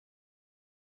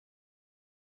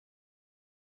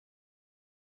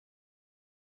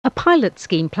A pilot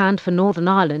scheme planned for Northern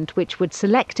Ireland, which would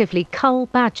selectively cull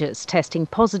badgers testing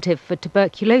positive for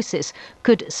tuberculosis,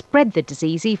 could spread the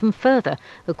disease even further,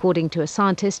 according to a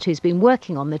scientist who's been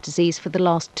working on the disease for the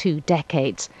last 2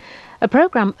 decades. A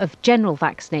programme of general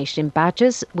vaccination in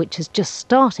badgers, which has just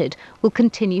started, will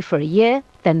continue for a year.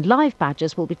 Then live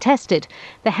badgers will be tested.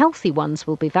 The healthy ones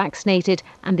will be vaccinated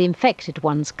and the infected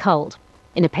ones culled.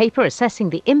 In a paper assessing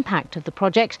the impact of the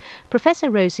project, Professor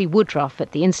Rosie Woodroffe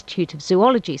at the Institute of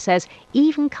Zoology says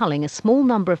even culling a small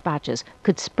number of badgers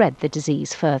could spread the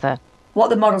disease further. What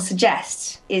the model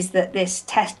suggests is that this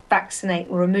test, vaccinate,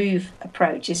 remove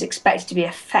approach is expected to be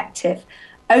effective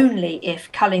only if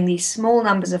culling these small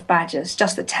numbers of badgers,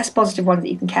 just the test positive ones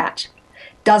that you can catch,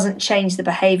 doesn't change the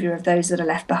behaviour of those that are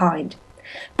left behind.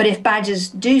 But if badgers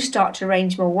do start to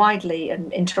range more widely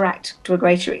and interact to a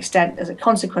greater extent as a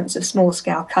consequence of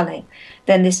small-scale culling,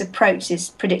 then this approach is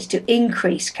predicted to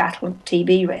increase cattle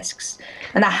TB risks.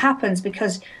 And that happens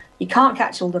because you can't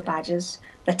catch all the badgers.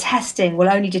 The testing will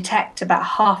only detect about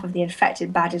half of the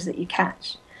infected badgers that you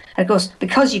catch. And of course,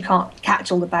 because you can't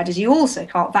catch all the badgers, you also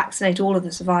can't vaccinate all of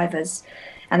the survivors.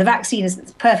 And the vaccine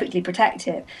is perfectly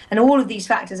protective. And all of these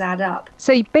factors add up.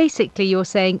 So basically you're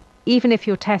saying even if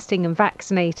you're testing and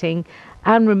vaccinating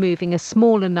and removing a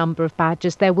smaller number of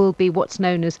badgers, there will be what's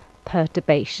known as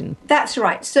perturbation. That's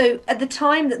right. So at the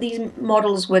time that these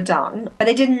models were done,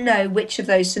 they didn't know which of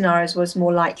those scenarios was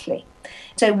more likely.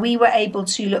 So we were able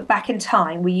to look back in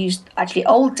time. We used actually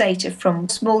old data from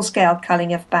small-scale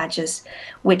culling of badgers,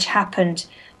 which happened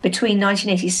between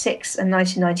 1986 and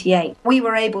 1998. We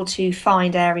were able to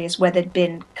find areas where there'd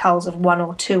been culls of 1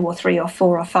 or 2 or 3 or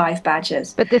 4 or 5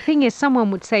 badgers. But the thing is,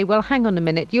 someone would say, well, hang on a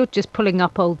minute, you're just pulling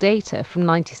up old data from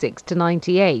 96 to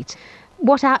 98.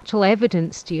 What actual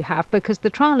evidence do you have? Because the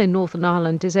trial in Northern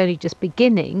Ireland is only just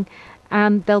beginning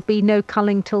and there'll be no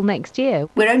culling till next year.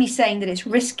 We're only saying that it's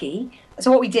risky.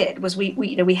 So what we did was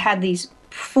we had these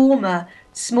former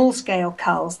small-scale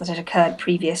culls that had occurred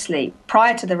previously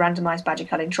prior to the randomised badger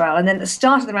culling trial. And then at the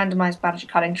start of the randomised badger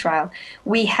culling trial,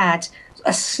 we had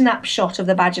a snapshot of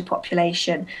the badger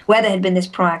population where there had been this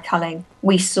prior culling.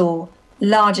 We saw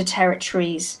larger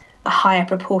territories, a higher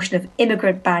proportion of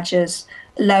immigrant badgers,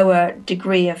 lower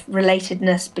degree of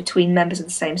relatedness between members of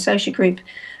the same social group,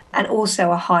 and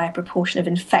also a higher proportion of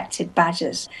infected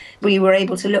badgers. We were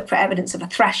able to look for evidence of a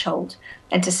threshold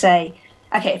and to say,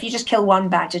 okay, if you just kill 1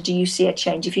 badger, do you see a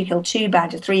change? If you kill 2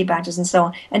 badgers, 3 badgers, and so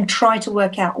on, and try to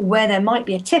work out where there might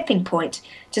be a tipping point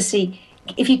to see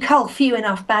if you cull few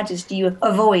enough badgers, do you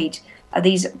avoid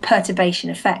these perturbation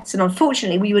effects? And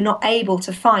unfortunately, we were not able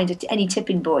to find any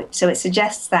tipping point. So it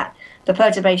suggests that the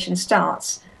perturbation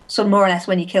starts sort of more or less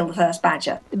when you kill the first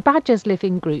badger. Badgers live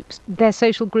in groups. Their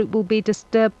social group will be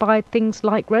disturbed by things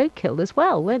like roadkill as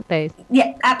well, won't they?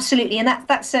 Yeah, absolutely. And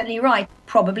that's certainly right.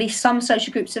 Probably some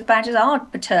social groups of badgers are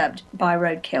perturbed by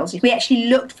roadkills. We actually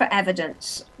looked for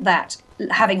evidence that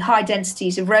having high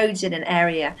densities of roads in an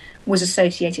area was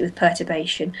associated with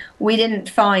perturbation. We didn't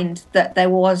find that there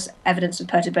was evidence of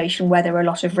perturbation where there were a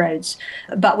lot of roads.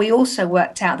 But we also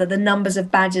worked out that the numbers of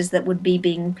badgers that would be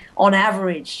being, on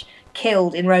average,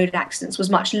 killed in road accidents was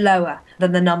much lower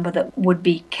than the number that would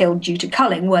be killed due to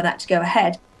culling were that to go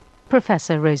ahead.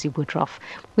 Professor Rosie Woodroffe.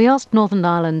 We asked Northern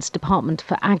Ireland's Department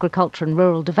for Agriculture and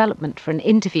Rural Development for an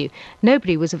interview.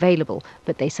 Nobody was available,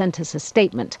 but they sent us a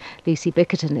statement. Lucy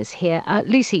Bickerton is here.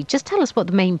 Lucy, just tell us what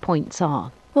the main points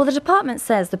are. Well, the department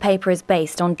says the paper is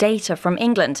based on data from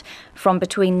England from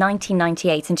between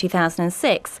 1998 and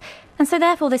 2006, and so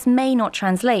therefore this may not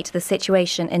translate to the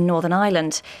situation in Northern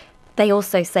Ireland. They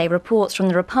also say reports from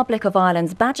the Republic of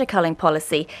Ireland's badger culling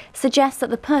policy suggest that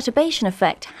the perturbation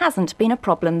effect hasn't been a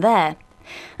problem there.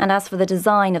 And as for the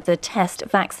design of the test,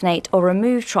 vaccinate or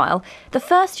remove trial, the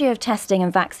first year of testing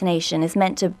and vaccination is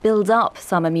meant to build up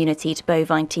some immunity to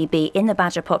bovine TB in the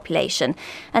badger population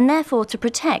and therefore to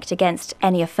protect against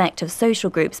any effect of social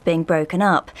groups being broken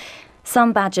up.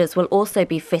 Some badgers will also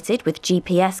be fitted with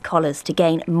GPS collars to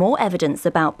gain more evidence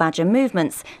about badger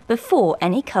movements before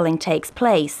any culling takes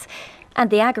place.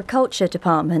 And the Agriculture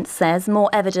Department says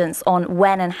more evidence on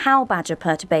when and how badger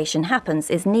perturbation happens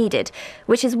is needed,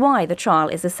 which is why the trial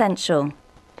is essential.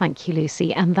 Thank you,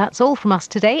 Lucy. And that's all from us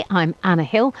today. I'm Anna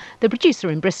Hill. The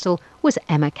producer in Bristol was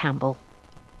Emma Campbell.